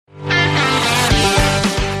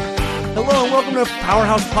Welcome to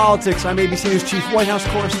Powerhouse Politics. I'm ABC News Chief White House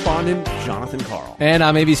Correspondent Jonathan Karl. And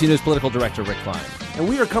I'm ABC News Political Director Rick Klein. And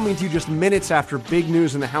we are coming to you just minutes after big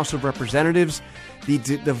news in the House of Representatives.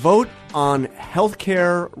 The vote on health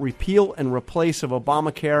care repeal and replace of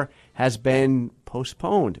Obamacare has been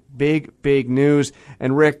postponed. Big news.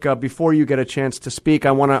 And Rick, before you get a chance to speak,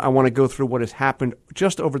 I want to go through what has happened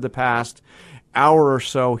just over the past hour or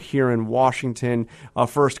so here in Washington.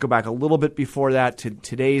 First, go back a little bit before that to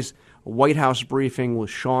today's White House briefing with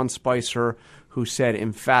Sean Spicer, who said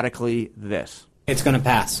emphatically this. It's going to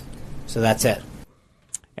pass. So that's it.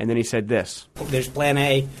 And then he said this. There's plan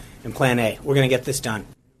A and plan A. We're going to get this done.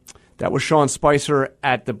 That was Sean Spicer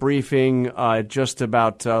at the briefing just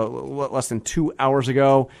about less than 2 hours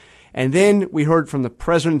ago. And then we heard from the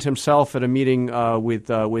president himself at a meeting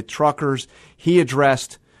with truckers. He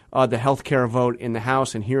addressed the health care vote in the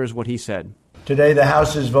House, and here's what he said. Today the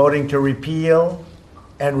House is voting to repeal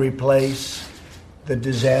and replace the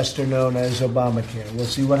disaster known as Obamacare. We'll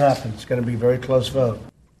see what happens. It's going to be a very close vote.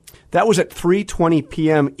 That was at 3:20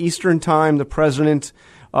 p.m. Eastern Time. The president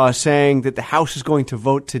saying that the House is going to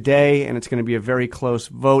vote today, and it's going to be a very close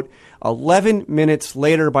vote. 11 minutes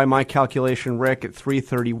later, by my calculation, Rick, at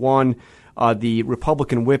 3:31, the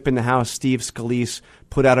Republican whip in the House, Steve Scalise,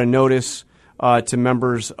 put out a notice to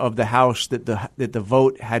members of the House that the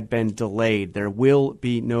vote had been delayed. There will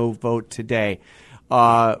be no vote today.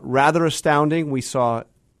 Rather astounding. We saw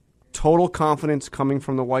total confidence coming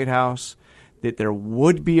from the White House that there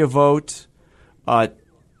would be a vote.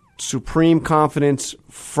 Supreme confidence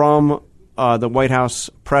from the White House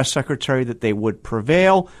press secretary that they would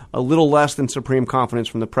prevail. A little less than supreme confidence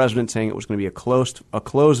from the president saying it was going to be a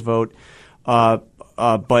close vote.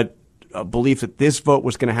 But a belief that this vote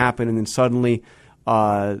was going to happen, and then suddenly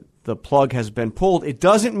the plug has been pulled. It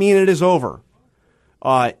doesn't mean it is over.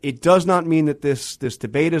 It does not mean that this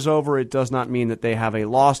debate is over. It does not mean that they have a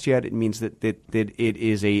loss yet. It means that it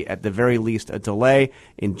is at the very least a delay.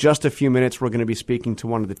 In just a few minutes, we're going to be speaking to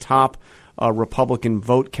one of the top Republican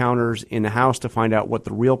vote counters in the House to find out what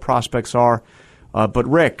the real prospects are. But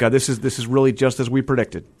Rick, this is really just as we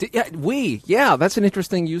predicted. Yeah, that's an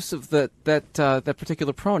interesting use of that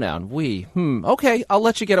particular pronoun. We. Okay, I'll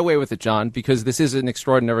let you get away with it, John, because this is an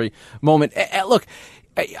extraordinary moment. Look,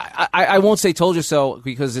 I won't say "told you so"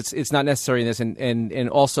 because it's not necessary in this, and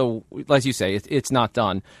also, as you say, it's not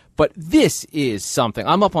done. But this is something.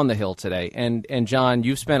 I'm up on the Hill today, and John,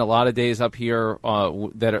 you've spent a lot of days up here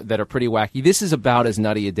that are pretty wacky. This is about as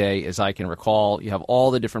nutty a day as I can recall. You have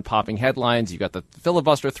all the different popping headlines. You got the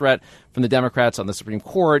filibuster threat from the Democrats on the Supreme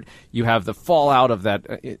Court. You have the fallout of that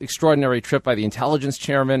extraordinary trip by the intelligence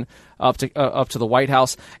chairman up to the White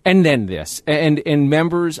House, and then this. And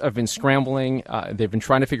members have been scrambling. They've been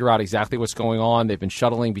trying to figure out exactly what's going on. They've been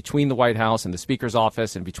shuttling between the White House and the Speaker's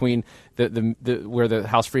office, and between the where the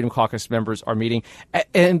House Freedom Caucus members are meeting.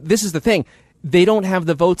 And this is the thing. They don't have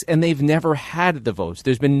the votes, and they've never had the votes.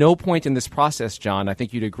 There's been no point in this process, John, I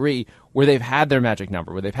think you'd agree, where they've had their magic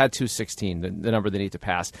number, where they've had 216, the number they need to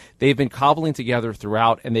pass. They've been cobbling together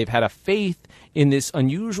throughout, and they've had a faith in this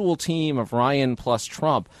unusual team of Ryan plus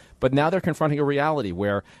Trump. But now they're confronting a reality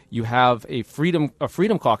where you have a Freedom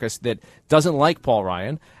Caucus that doesn't like Paul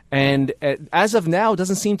Ryan, and as of now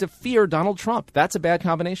doesn't seem to fear Donald Trump. That's a bad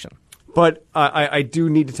combination. But I do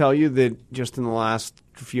need to tell you that just in the last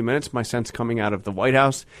few minutes, my sense coming out of the White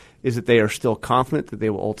House is that they are still confident that they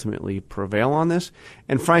will ultimately prevail on this.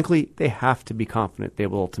 And frankly, they have to be confident they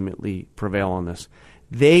will ultimately prevail on this.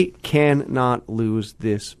 They cannot lose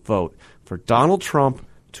this vote. For Donald Trump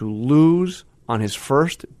to lose on his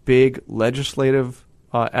first big legislative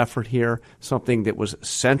effort here, something that was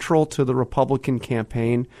central to the Republican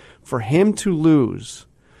campaign, for him to lose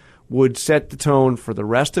would set the tone for the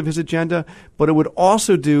rest of his agenda, but it would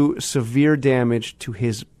also do severe damage to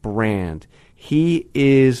his brand. He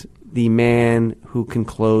is the man who can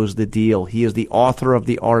close the deal. He is the author of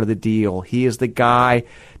The Art of the Deal. He is the guy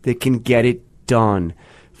that can get it done.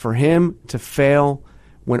 For him to fail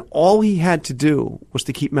when all he had to do was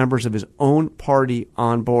to keep members of his own party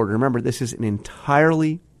on board. Remember, this is an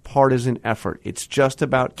entirely partisan effort. It's just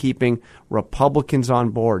about keeping Republicans on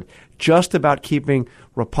board, just about keeping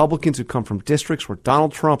Republicans who come from districts where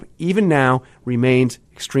Donald Trump, even now, remains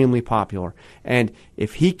extremely popular. And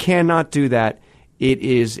if he cannot do that, it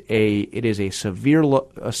is a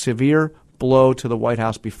severe blow to the White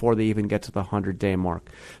House before they even get to the 100-day mark.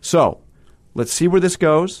 So let's see where this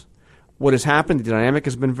goes. What has happened, the dynamic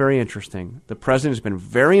has been very interesting. The president has been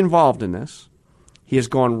very involved in this. He has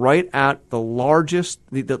gone right at the loudest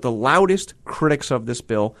critics of this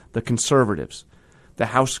bill, the conservatives, the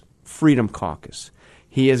House Freedom Caucus.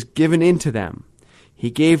 He has given in to them.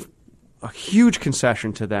 He gave a huge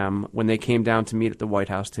concession to them when they came down to meet at the White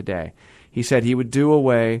House today. He said he would do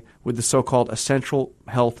away with the so-called essential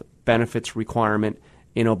health benefits requirement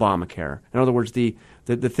in Obamacare. In other words, the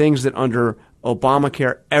things that under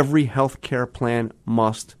Obamacare every health care plan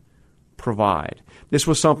must provide. This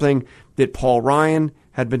was something that Paul Ryan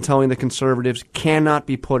had been telling the conservatives cannot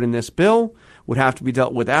be put in this bill, would have to be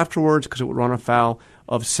dealt with afterwards because it would run afoul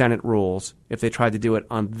of Senate rules if they tried to do it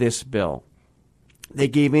on this bill. They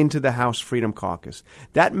gave in to the House Freedom Caucus.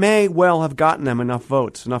 That may well have gotten them enough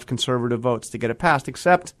votes, enough conservative votes to get it passed,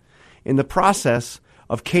 except in the process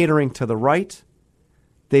of catering to the right,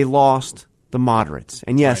 they lost the moderates.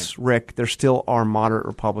 And yes, right, Rick, there still are moderate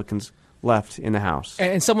Republicans left in the House.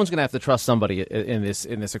 And someone's going to have to trust somebody in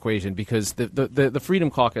this equation, because the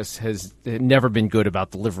Freedom Caucus has never been good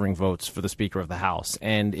about delivering votes for the Speaker of the House.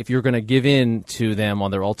 And if you're going to give in to them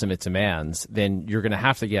on their ultimate demands, then you're going to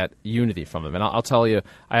have to get unity from them. And I'll tell you,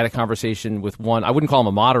 I had a conversation with one, I wouldn't call him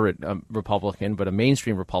a moderate Republican, but a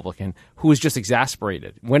mainstream Republican, who was just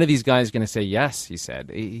exasperated. When are these guys going to say yes, he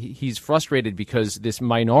said. He's frustrated because this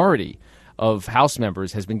minority of House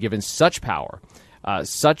members has been given such power,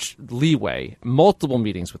 such leeway, multiple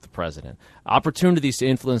meetings with the president, opportunities to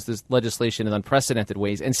influence this legislation in unprecedented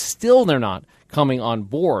ways, and still they're not coming on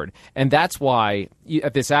board. And that's why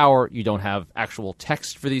at this hour you don't have actual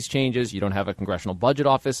text for these changes. You don't have a Congressional Budget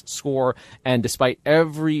Office score. And despite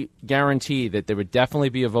every guarantee that there would definitely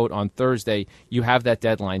be a vote on Thursday, you have that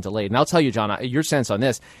deadline delayed. And I'll tell you, John, your sense on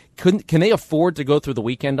this, can they afford to go through the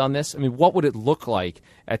weekend on this? I mean, what would it look like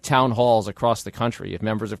at town halls across the country if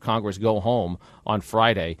members of Congress go home on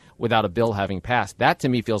Friday without a bill having passed? That, to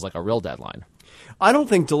me, feels like a real deadline. I don't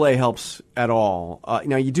think delay helps at all.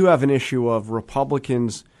 Now, you do have an issue of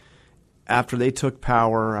Republicans, after they took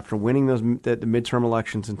power, after winning the midterm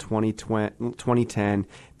elections in 2010,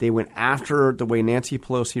 they went after the way Nancy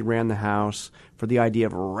Pelosi ran the House for the idea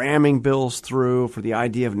of ramming bills through, for the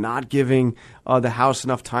idea of not giving the House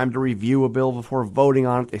enough time to review a bill before voting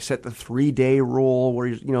on it. They set the 3-day rule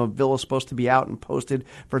where a bill is supposed to be out and posted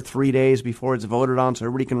for 3 days before it's voted on so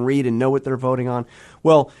everybody can read and know what they're voting on.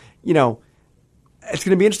 Well, it's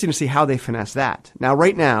going to be interesting to see how they finesse that. Now,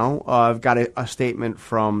 right now, I've got a statement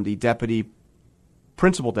from the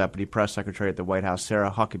principal deputy press secretary at the White House,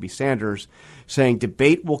 Sarah Huckabee Sanders, saying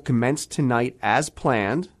debate will commence tonight as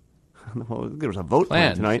planned. Well, there was a vote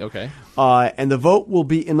planned tonight. Okay. And the vote will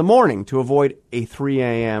be in the morning to avoid a 3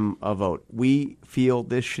 a.m. vote. We feel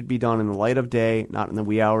this should be done in the light of day, not in the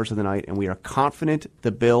wee hours of the night, and we are confident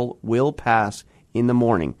the bill will pass in the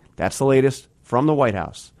morning. That's the latest from the White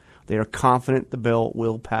House. They are confident the bill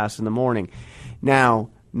will pass in the morning. Now,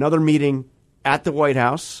 another meeting at the White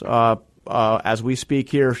House, as we speak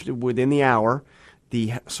here within the hour,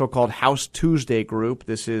 the so-called House Tuesday group,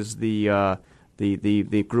 this is the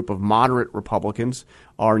group of moderate Republicans,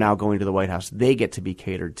 are now going to the White House. They get to be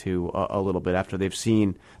catered to a little bit after they've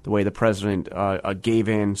seen the way the president gave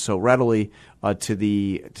in so readily to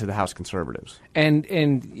the House conservatives. And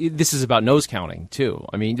this is about nose counting too.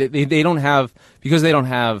 I mean, they don't have, because they don't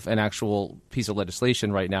have an actual piece of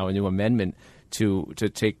legislation right now, a new amendment to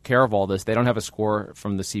take care of all this. They don't have a score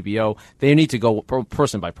from the CBO. They need to go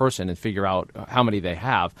person by person and figure out how many they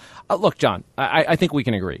have. Look, John, I think we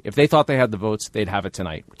can agree. If they thought they had the votes, they'd have it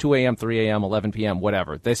tonight. 2 a.m., 3 a.m., 11 p.m.,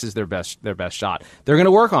 whatever. This is their best shot. They're going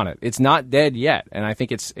to work on it. It's not dead yet. And I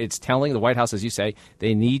think it's telling the White House, as you say,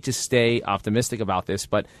 they need to stay optimistic about this.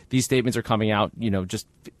 But these statements are coming out, just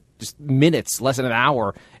minutes, less than an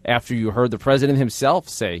hour after you heard the president himself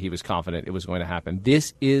say he was confident it was going to happen.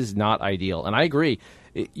 This is not ideal. And I agree.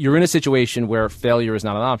 You're in a situation where failure is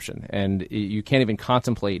not an option, and you can't even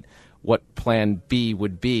contemplate what plan B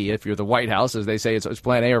would be if you're the White House, as they say it's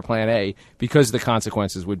plan A or plan A, because the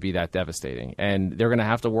consequences would be that devastating. And they're going to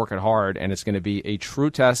have to work it hard, and it's going to be a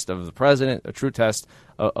true test of the president, a true test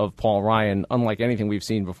of Paul Ryan, unlike anything we've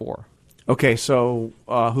seen before. Okay, so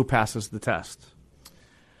who passes the test?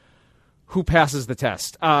 Who passes the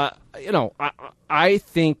test? I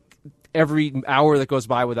think every hour that goes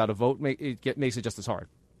by without a vote makes it just as hard.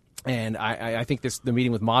 And I think the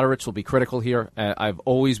meeting with moderates will be critical here. I've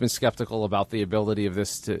always been skeptical about the ability of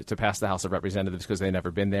this to pass the House of Representatives because they've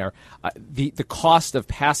never been there. The cost of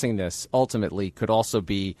passing this ultimately could also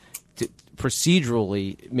be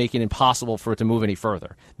procedurally making it impossible for it to move any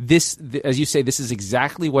further. This, as you say, this is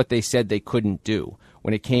exactly what they said they couldn't do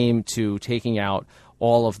when it came to taking out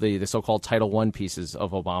all of the so-called Title I pieces of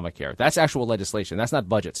Obamacare. That's actual legislation. That's not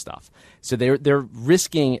budget stuff. So they're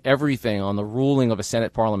risking everything on the ruling of a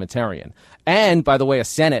Senate parliamentarian. And, by the way, a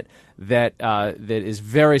Senate that is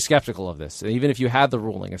very skeptical of this. And even if you had the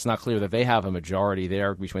ruling, it's not clear that they have a majority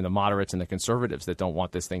there between the moderates and the conservatives that don't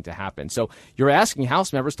want this thing to happen. So you're asking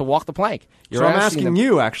House members to walk the plank. So I'm asking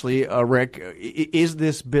you, actually, Rick, is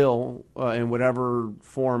this bill, in whatever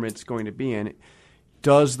form it's going to be in,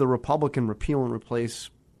 does the Republican repeal and replace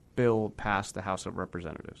bill pass the House of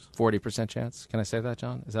Representatives? 40% chance. Can I say that,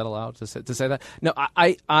 John? Is that allowed to say that? No,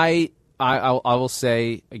 I will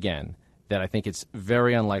say again that I think it's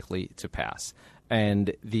very unlikely to pass.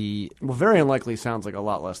 And very unlikely sounds like a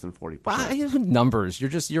lot less than 40%. Numbers.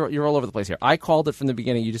 You're all over the place here. I called it from the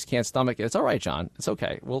beginning. You just can't stomach it. It's all right, John. It's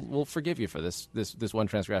okay. We'll forgive you for this one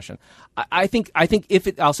transgression. I think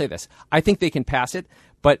I'll say this. I think they can pass it,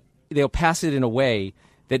 but they'll pass it in a way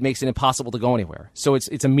that makes it impossible to go anywhere. So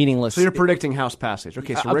it's a meaningless. So you're predicting House passage.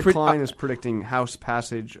 Okay, so Rick Klein is predicting House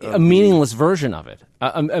passage. A meaningless version of it.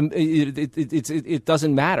 It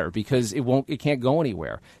doesn't matter because it can't go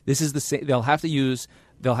anywhere. This is the same. They'll have to use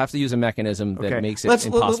a mechanism that makes it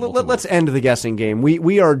impossible. Let's end the guessing game.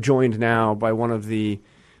 We are joined now by one of the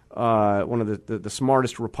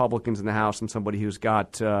smartest Republicans in the House and somebody who's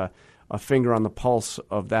got a finger on the pulse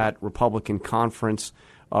of that Republican conference.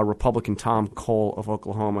 Republican Tom Cole of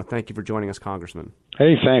Oklahoma. Thank you for joining us, Congressman.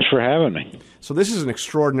 Hey, thanks for having me. So this is an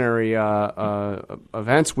extraordinary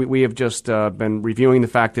event. We have just been reviewing the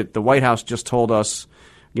fact that the White House just told us,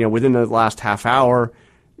 within the last half hour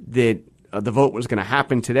that the vote was going to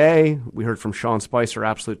happen today. We heard from Sean Spicer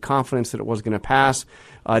absolute confidence that it was going to pass.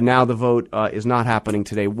 Now the vote is not happening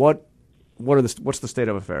today. What's the state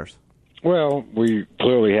of affairs? Well, we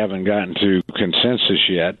clearly haven't gotten to consensus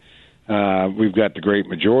yet. We've got the great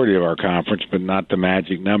majority of our conference, but not the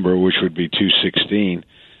magic number, which would be 216.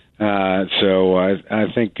 So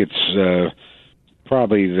I think it's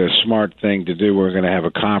probably the smart thing to do. We're going to have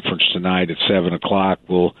a conference tonight at 7 o'clock.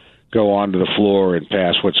 We'll go onto the floor and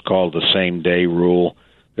pass what's called the same-day rule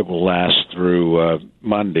that will last through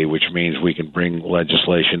Monday, which means we can bring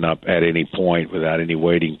legislation up at any point without any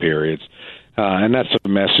waiting periods. And that's a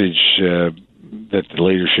message that the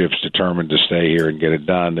leadership's determined to stay here and get it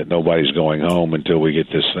done, that nobody's going home until we get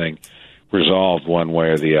this thing resolved one way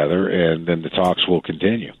or the other, and then the talks will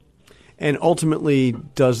continue. And ultimately,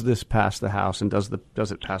 does this pass the House, and does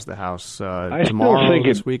it pass the House tomorrow, I still think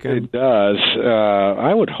this weekend? It does.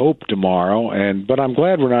 I would hope tomorrow, but I'm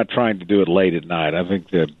glad we're not trying to do it late at night. I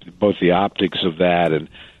think that both the optics of that and,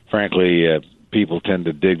 frankly, people tend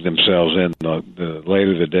to dig themselves in. The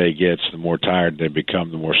later the day gets, the more tired they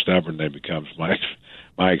become, the more stubborn they become,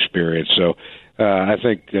 my experience. So I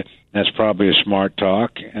think that's probably a smart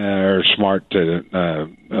talk or smart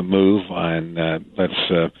move, and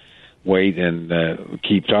let's wait and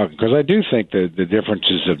keep talking. Because I do think that the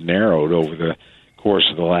differences have narrowed over the course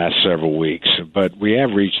of the last several weeks. But we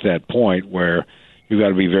have reached that point where you've got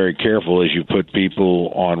to be very careful as you put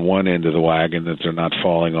people on one end of the wagon that they're not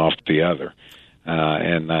falling off the other.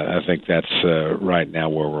 And I think that's right now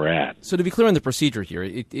where we're at. So to be clear on the procedure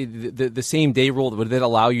here, the same day rule, would it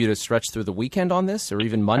allow you to stretch through the weekend on this, or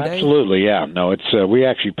even Monday? Absolutely, yeah. No, it's we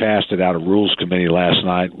actually passed it out of Rules Committee last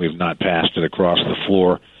night. We've not passed it across the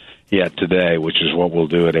floor yet today, which is what we'll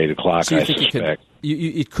do at 8 o'clock, so I suspect.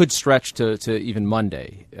 It could stretch to even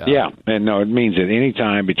Monday. Yeah, and no, it means that any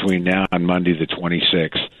time between now and Monday the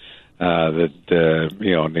 26th, in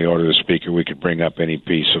the order of the Speaker, we could bring up any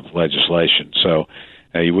piece of legislation. So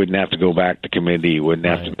you wouldn't have to go back to committee. You wouldn't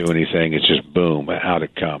have to do anything. It's just boom, out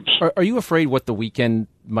it comes. Are you afraid what the weekend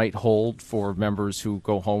might hold for members who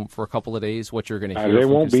go home for a couple of days? What you're going to hear? They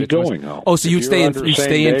won't be going home. Oh, so you'd stay in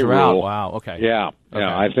throughout? Rule, wow. Okay. Yeah. Okay.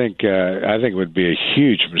 Yeah. I think it would be a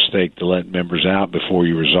huge mistake to let members out before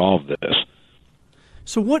you resolve this.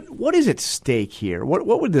 So what is at stake here? What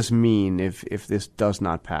would this mean if this does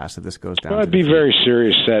not pass, if this goes down? Well, it'd be a very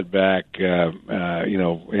serious setback,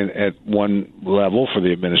 at one level for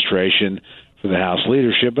the administration, for the House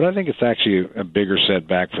leadership, but I think it's actually a bigger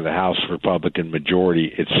setback for the House Republican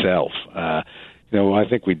majority itself. I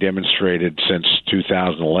think we demonstrated since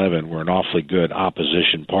 2011 we're an awfully good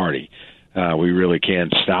opposition party. We really can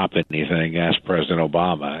stop anything, ask President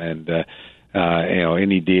Obama, and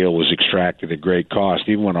any deal was extracted at great cost.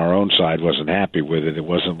 Even when our own side wasn't happy with it, it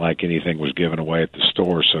wasn't like anything was given away at the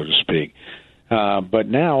store, so to speak. But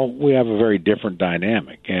now we have a very different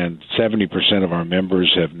dynamic, and 70% of our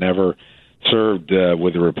members have never served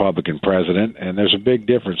with a Republican president, and there's a big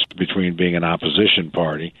difference between being an opposition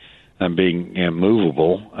party and being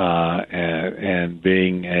immovable and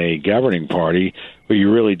being a governing party where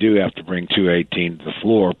you really do have to bring 218 to the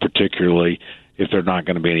floor, particularly if there are not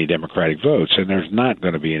going to be any Democratic votes. And there's not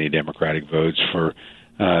going to be any Democratic votes for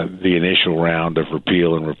the initial round of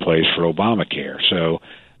repeal and replace for Obamacare. So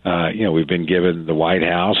we've been given the White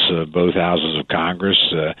House, both houses of Congress.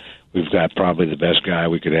 We've got probably the best guy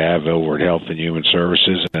we could have over at Health and Human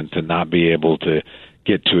Services, and to not be able to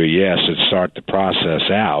get to a yes and start the process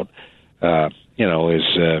out,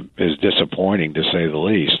 is disappointing to say the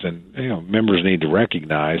least. And members need to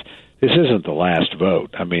recognize this isn't the last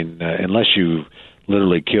vote. I mean, unless you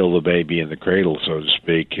literally kill the baby in the cradle, so to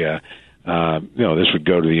speak. This would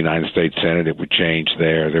go to the United States Senate. It would change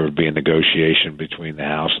there. There would be a negotiation between the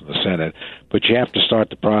House and the Senate. But you have to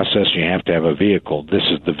start the process. You have to have a vehicle. This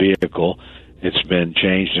is the vehicle. It's been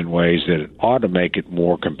changed in ways that ought to make it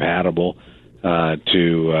more compatible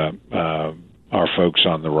to our folks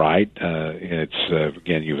on the right.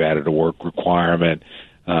 Again, you've added a work requirement.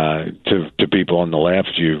 To people on the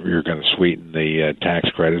left, you're going to sweeten the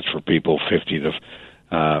tax credits for people 50 to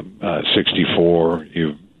 64.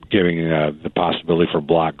 You're giving the possibility for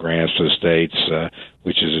block grants to the states,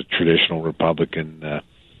 which is a traditional Republican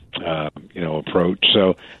approach.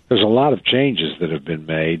 So there's a lot of changes that have been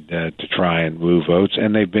made to try and move votes,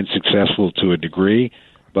 and they've been successful to a degree,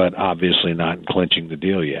 but obviously not in clinching the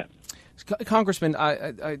deal yet. Congressman,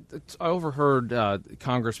 I overheard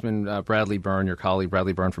Congressman Bradley Byrne, your colleague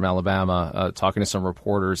Bradley Byrne from Alabama, talking to some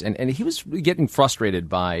reporters, and he was getting frustrated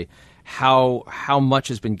by how much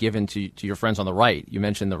has been given to your friends on the right. You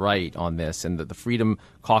mentioned the right on this, and the Freedom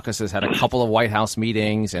Caucus has had a couple of White House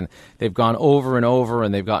meetings, and they've gone over and over,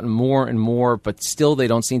 and they've gotten more and more, but still they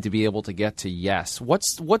don't seem to be able to get to yes.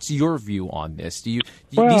 What's your view on this? These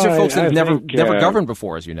are folks that have never governed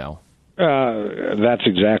before, as you know. That's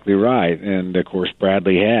exactly right. And, of course,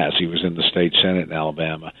 Bradley has. He was in the state Senate in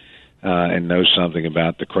Alabama and knows something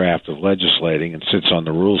about the craft of legislating and sits on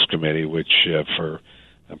the Rules Committee, which for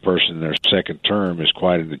a person in their second term is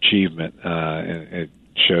quite an achievement. And it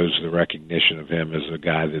shows the recognition of him as a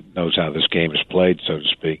guy that knows how this game is played, so to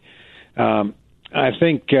speak. I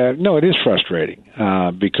think, it is frustrating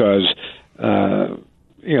because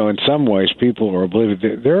in some ways, people are oblivious.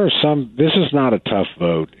 There are some. This is not a tough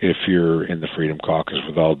vote if you're in the Freedom Caucus,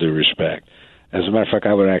 with all due respect. As a matter of fact,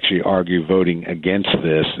 I would actually argue voting against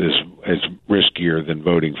this is riskier than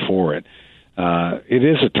voting for it. It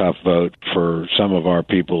is a tough vote for some of our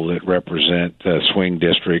people that represent swing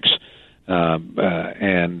districts, so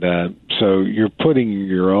you're putting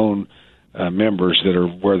your own members that are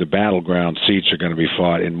where the battleground seats are going to be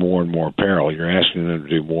fought in more and more peril. You're asking them to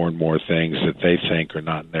do more and more things that they think are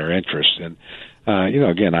not in their interest. And,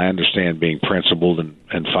 again, I understand being principled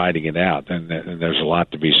and fighting it out, and there's a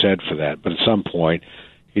lot to be said for that. But at some point,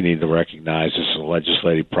 you need to recognize this is a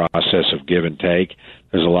legislative process of give and take.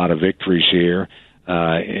 There's a lot of victories here.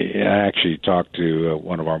 I actually talked to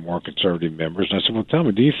one of our more conservative members, and I said, well, tell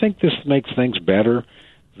me, do you think this makes things better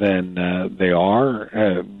than they are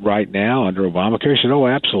right now under Obamacare? He said, oh,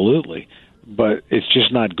 absolutely, but it's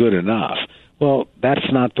just not good enough. Well, that's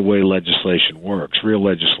not the way legislation works. Real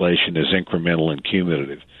legislation is incremental and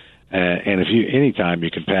cumulative. And anytime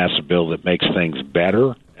you can pass a bill that makes things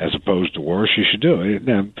better as opposed to worse, you should do it.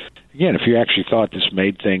 Now, again, if you actually thought this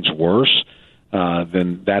made things worse,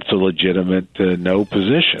 then that's a legitimate no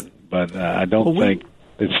position. But I don't think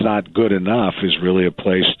it's not good enough is really a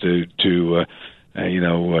place to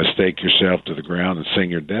stake yourself to the ground and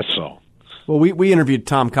sing your death song. Well, we interviewed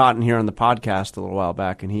Tom Cotton here on the podcast a little while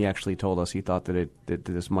back, and he actually told us he thought that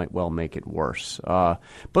this might well make it worse. But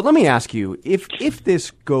let me ask you, if this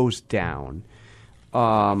goes down,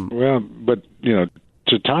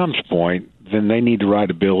 to Tom's point, then they need to write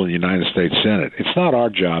a bill in the United States Senate. It's not our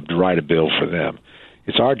job to write a bill for them.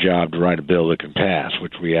 It's our job to write a bill that can pass,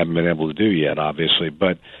 which we haven't been able to do yet, obviously.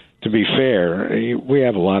 But to be fair, we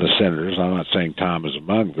have a lot of senators, I'm not saying Tom is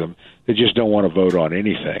among them, that just don't want to vote on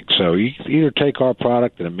anything. So you either take our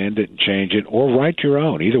product and amend it and change it, or write your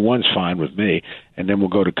own. Either one's fine with me, and then we'll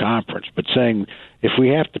go to conference. But saying if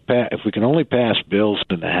we can only pass bills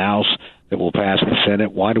in the House that will pass the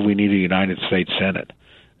Senate, why do we need a United States Senate?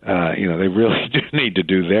 They really do need to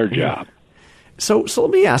do their job. So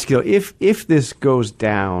let me ask you, if this goes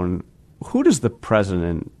down, who does the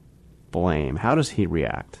president blame? How does he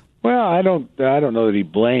react? Well, I don't know that he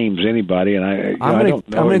blames anybody, and I'm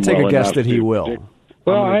going to take a guess that he will.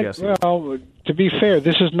 To be fair,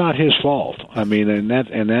 this is not his fault. I mean, in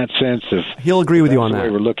that sense, if he'll agree with you on that, the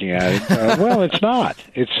way we're looking at it. Well, it's not.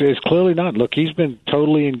 It's clearly not. Look, he's been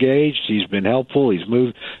totally engaged. He's been helpful. He's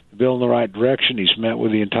moved the bill in the right direction. He's met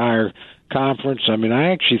with the entire conference. I mean,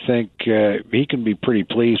 I actually think he can be pretty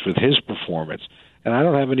pleased with his performance. And I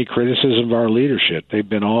don't have any criticism of our leadership. They've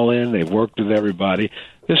been all in. They've worked with everybody.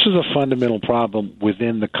 This is a fundamental problem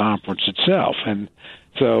within the conference itself. And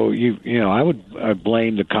so, I would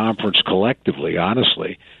blame the conference collectively,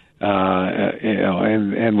 honestly.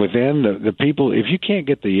 And within the people, if you can't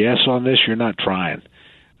get the yes on this, you're not trying.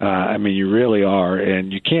 I mean, you really are,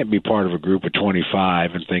 and you can't be part of a group of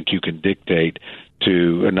 25 and think you can dictate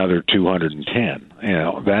to another 210.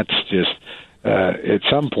 That's just at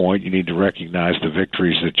some point you need to recognize the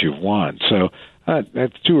victories that you've won. So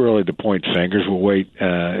that's too early to point fingers. We'll wait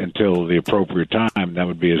until the appropriate time. That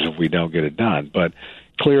would be as if we don't get it done. But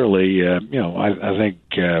clearly, I think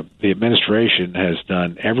the administration has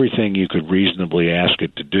done everything you could reasonably ask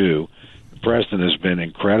it to do. The president has been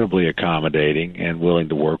incredibly accommodating and willing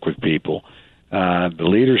to work with people. The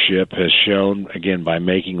leadership has shown, again, by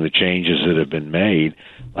making the changes that have been made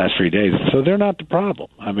last 3 days. So they're not the problem.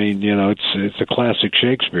 I mean, it's a classic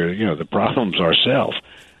Shakespeare. The problem's ourselves.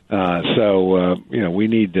 We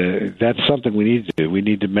need to. That's something we need to do. We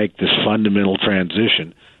need to make this fundamental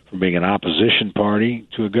transition from being an opposition party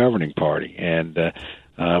to a governing party, and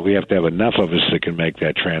we have to have enough of us that can make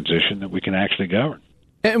that transition that we can actually govern.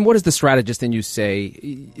 And what does the strategist in you say?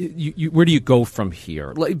 Where do you go from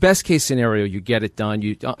here? Like, best case scenario, you get it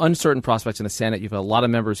done. Uncertain prospects in the Senate. You've had a lot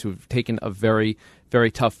of members who've taken a very,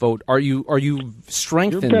 very tough vote. Are you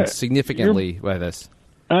strengthened significantly by this?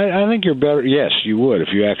 I think you're better. Yes, you would if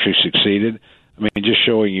you actually succeeded. I mean, just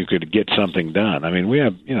showing you could get something done. I mean, we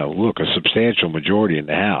have, a substantial majority in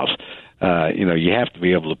the House. You have to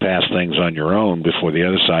be able to pass things on your own before the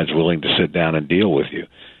other side's willing to sit down and deal with you.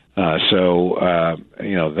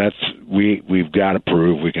 We've got to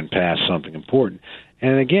prove we can pass something important.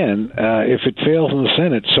 And again, if it fails in the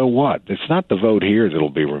Senate, so what? It's not the vote here that'll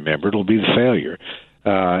be remembered. It'll be the failure.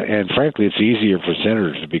 And frankly, it's easier for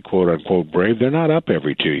senators to be quote unquote brave. They're not up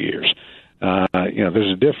every 2 years.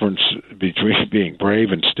 There's a difference between being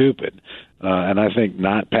brave and stupid. And I think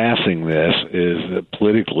not passing this is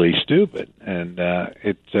politically stupid. And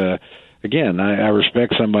again, I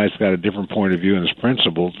respect somebody that's got a different point of view and his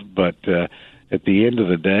principles, but at the end of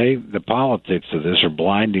the day, the politics of this are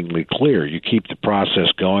blindingly clear. You keep the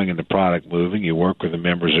process going and the product moving. You work with the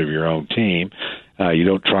members of your own team. You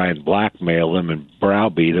don't try and blackmail them and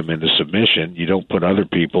browbeat them into submission. You don't put other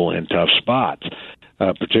people in tough spots,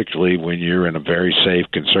 particularly when you're in a very safe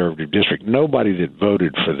conservative district. Nobody that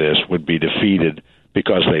voted for this would be defeated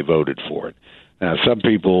because they voted for it. Now, some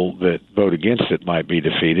people that vote against it might be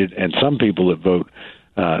defeated, and some people that vote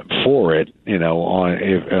for it,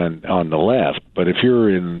 on the left. But if you're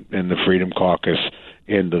in the Freedom Caucus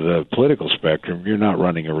into the political spectrum, you're not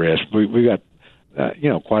running a risk. We got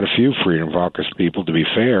quite a few Freedom Caucus people, to be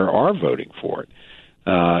fair, are voting for it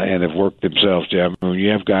and have worked themselves down. I mean, you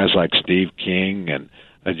have guys like Steve King and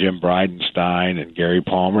Jim Bridenstine and Gary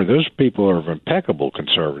Palmer. Those people are of impeccable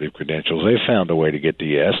conservative credentials. They've found a way to get the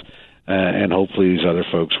yes. And hopefully these other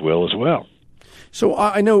folks will as well. So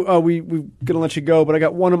I know we're going to let you go, but I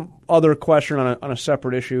got one other question on a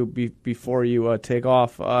separate issue before you take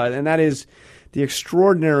off, and that is the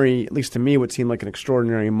extraordinary, at least to me, what seemed like an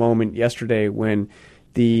extraordinary moment yesterday when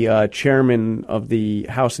the chairman of the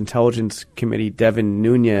House Intelligence Committee, Devin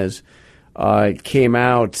Nunes, came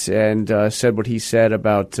out and said what he said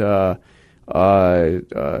about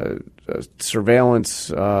surveillance,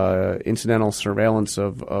 incidental surveillance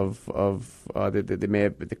they may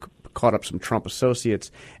have caught up some Trump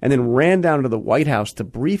associates, and then ran down to the White House to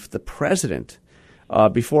brief the president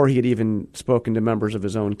before he had even spoken to members of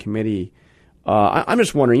his own committee. I'm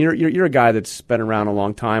just wondering, you're a guy that's been around a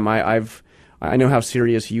long time. I know how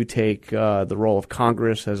serious you take the role of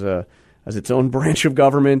Congress as its own branch of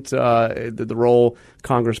government, the role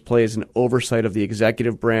Congress plays in oversight of the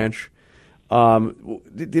executive branch.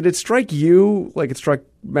 Did it strike you, like it struck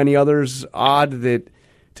many others, odd that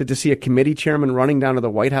to see a committee chairman running down to the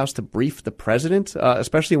White House to brief the president,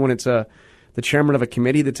 especially when it's the chairman of a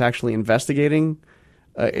committee that's actually investigating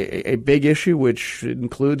a big issue, which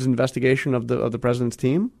includes investigation of the president's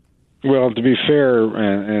team? Well, to be fair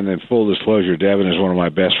and in full disclosure, Devin is one of my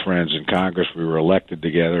best friends in Congress. We were elected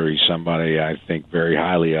together. He's somebody I think very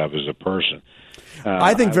highly of as a person.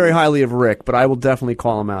 I think very highly of Rick, but I will definitely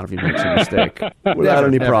call him out if he makes a mistake without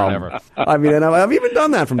any problem. Never. I mean, and I've even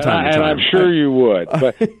done that from time to time. And I'm sure you would.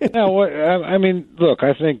 But look,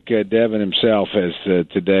 I think Devin himself has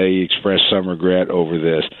today expressed some regret over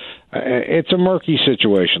this. It's a murky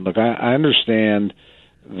situation. Look, I understand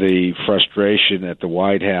the frustration at the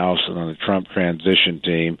White House and on the Trump transition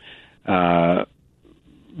team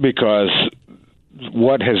because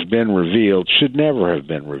what has been revealed should never have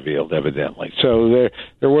been revealed, evidently. So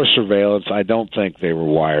there was surveillance. I don't think they were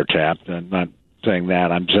wiretapped. I'm not saying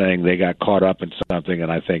that. I'm saying they got caught up in something,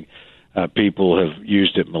 and I think people have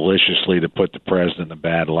used it maliciously to put the president in a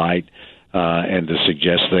bad light. and to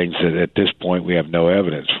suggest things that at this point we have no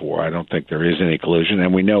evidence for. I don't think there is any collusion,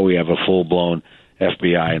 and we know we have a full-blown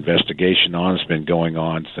FBI investigation on. It's been going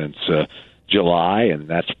on since July, and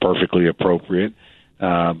that's perfectly appropriate. So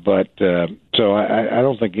I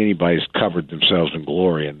don't think anybody's covered themselves in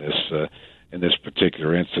glory in this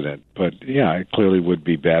particular incident. But yeah, it clearly would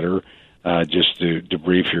be better just to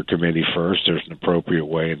debrief your committee first. There's an appropriate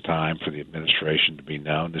way and time for the administration to be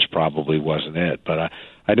known. This probably wasn't it, but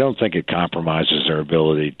I don't think it compromises their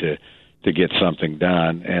ability to get something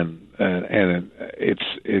done. And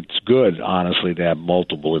it's good, honestly, to have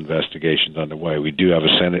multiple investigations underway. We do have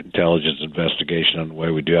a Senate intelligence investigation underway.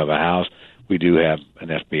 We do have a House. We do have an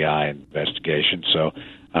FBI investigation. So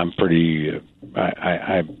I'm pretty.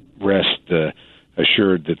 I rest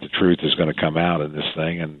assured that the truth is going to come out in this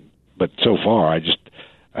thing. But so far,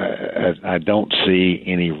 I don't see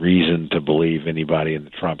any reason to believe anybody in the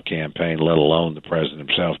Trump campaign, let alone the president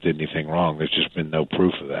himself, did anything wrong. There's just been no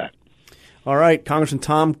proof of that. All right, Congressman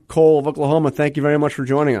Tom Cole of Oklahoma, thank you very much for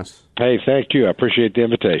joining us. Hey, thank you. I appreciate the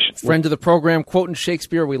invitation. Friend of the program, quoting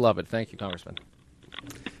Shakespeare. We love it. Thank you, Congressman.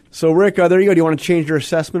 So, Rick, there you go. Do you want to change your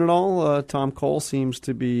assessment at all? Tom Cole seems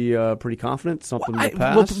to be pretty confident something will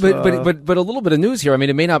pass. But a little bit of news here. I mean,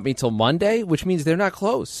 it may not be till Monday, which means they're not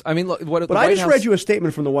close. I mean, look. But I just read you a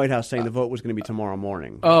statement from the White House saying the vote was going to be tomorrow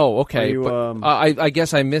morning. Oh, okay. I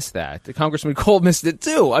guess I missed that. Congressman Cole missed it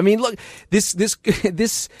too. I mean, look,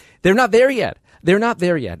 this they're not there yet. They're not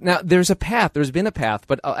there yet. Now, there's a path. There's been a path,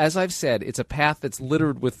 but as I've said, it's a path that's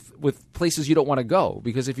littered with places you don't want to go,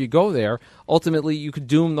 because if you go there, ultimately you could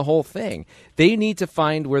doom the whole thing. They need to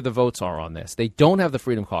find where the votes are on this. They don't have the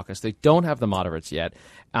Freedom Caucus. They don't have the moderates yet.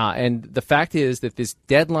 And the fact is that this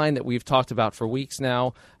deadline that we've talked about for weeks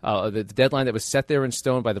now, the deadline that was set there in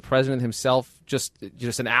stone by the president himself just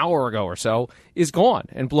an hour ago or so, is gone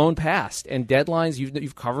and blown past. And deadlines,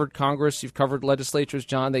 you've covered Congress, you've covered legislatures,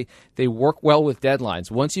 John. They work well with deadlines.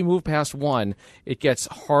 Once you move past one, it gets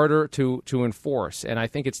harder to enforce. And I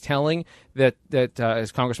think it's telling that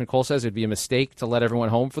as Congressman Cole says, it'd be a mistake to let everyone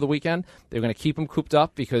home for the weekend. They're going to keep them cooped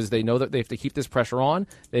up because they know that they have to keep this pressure on.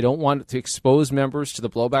 They don't want to expose members to the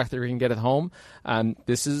blowback they can get at home.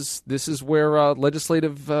 This is where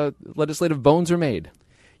legislative bones are made.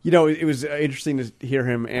 You know, it was interesting to hear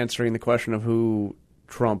him answering the question of who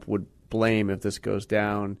Trump would blame if this goes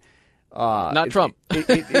down. Not Trump.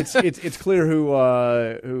 It's clear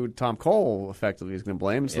who Tom Cole effectively is going to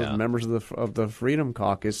blame. It's those members of the Freedom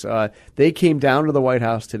Caucus. They came down to the White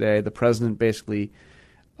House today. The president basically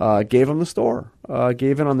gave them the store,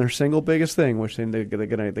 gave in on their single biggest thing, which they're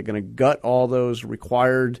going to gut all those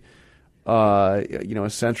required,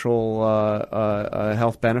 essential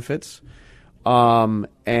health benefits.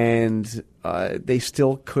 And they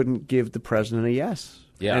still couldn't give the president a yes.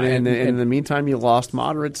 Yeah, and in the meantime, you lost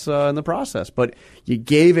moderates in the process. But you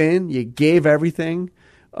gave in, you gave everything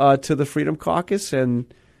to the Freedom Caucus,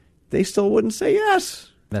 and they still wouldn't say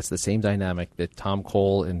yes. That's the same dynamic that Tom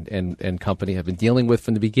Cole and company have been dealing with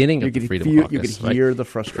from the beginning of the Freedom Caucus. You could hear the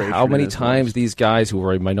frustration. How many times these guys who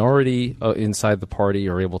are a minority inside the party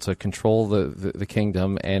are able to control the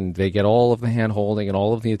kingdom, and they get all of the hand-holding and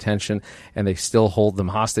all of the attention, and they still hold them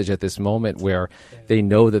hostage at this moment where they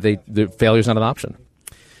know that the failure's not an option.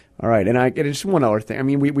 All right, and just one other thing. I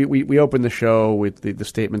mean, we opened the show with the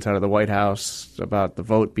statements out of the White House about the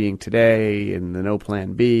vote being today and the no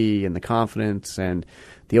plan B and the confidence, and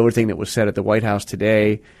the other thing that was said at the White House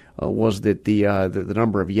today was that the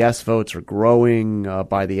number of yes votes are growing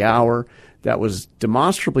by the hour. That was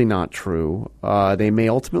demonstrably not true. They may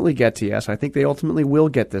ultimately get to yes. I think they ultimately will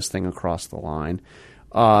get this thing across the line.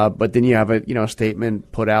 But then you have a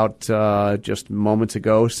statement put out just moments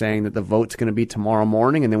ago saying that the vote's going to be tomorrow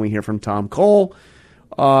morning, and then we hear from Tom Cole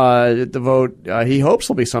that the vote he hopes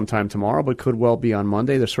will be sometime tomorrow, but could well be on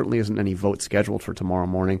Monday. There certainly isn't any vote scheduled for tomorrow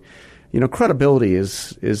morning. Credibility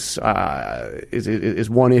is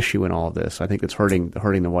one issue in all of this. I think it's hurting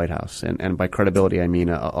the White House, and by credibility I mean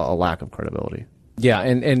a lack of credibility. Yeah,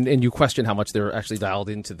 and you question how much they're actually dialed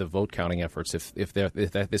into the vote counting efforts if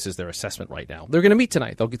this is their assessment right now. They're going to meet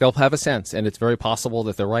tonight. They'll have a sense, and it's very possible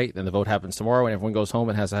that they're right, and the vote happens tomorrow, and everyone goes home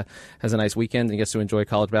and has a nice weekend and gets to enjoy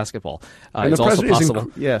college basketball. It's also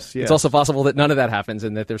possible. Yes. It's also possible that none of that happens,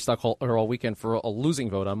 and that they're stuck all weekend for a losing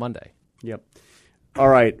vote on Monday. Yep. All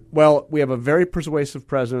right. Well, we have a very persuasive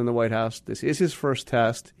president in the White House. This is his first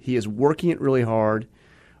test. He is working it really hard.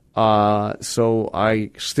 So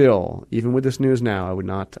I still, even with this news now, I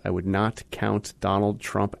would not count Donald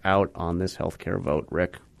Trump out on this healthcare vote,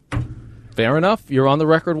 Rick. Fair enough. You're on the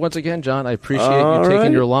record once again, John. I appreciate you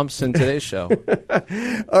taking your lumps in today's show.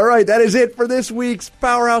 All right, that is it for this week's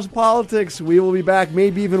Powerhouse Politics. We will be back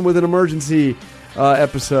maybe even with an emergency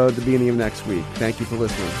episode at the beginning of next week. Thank you for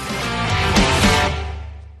listening.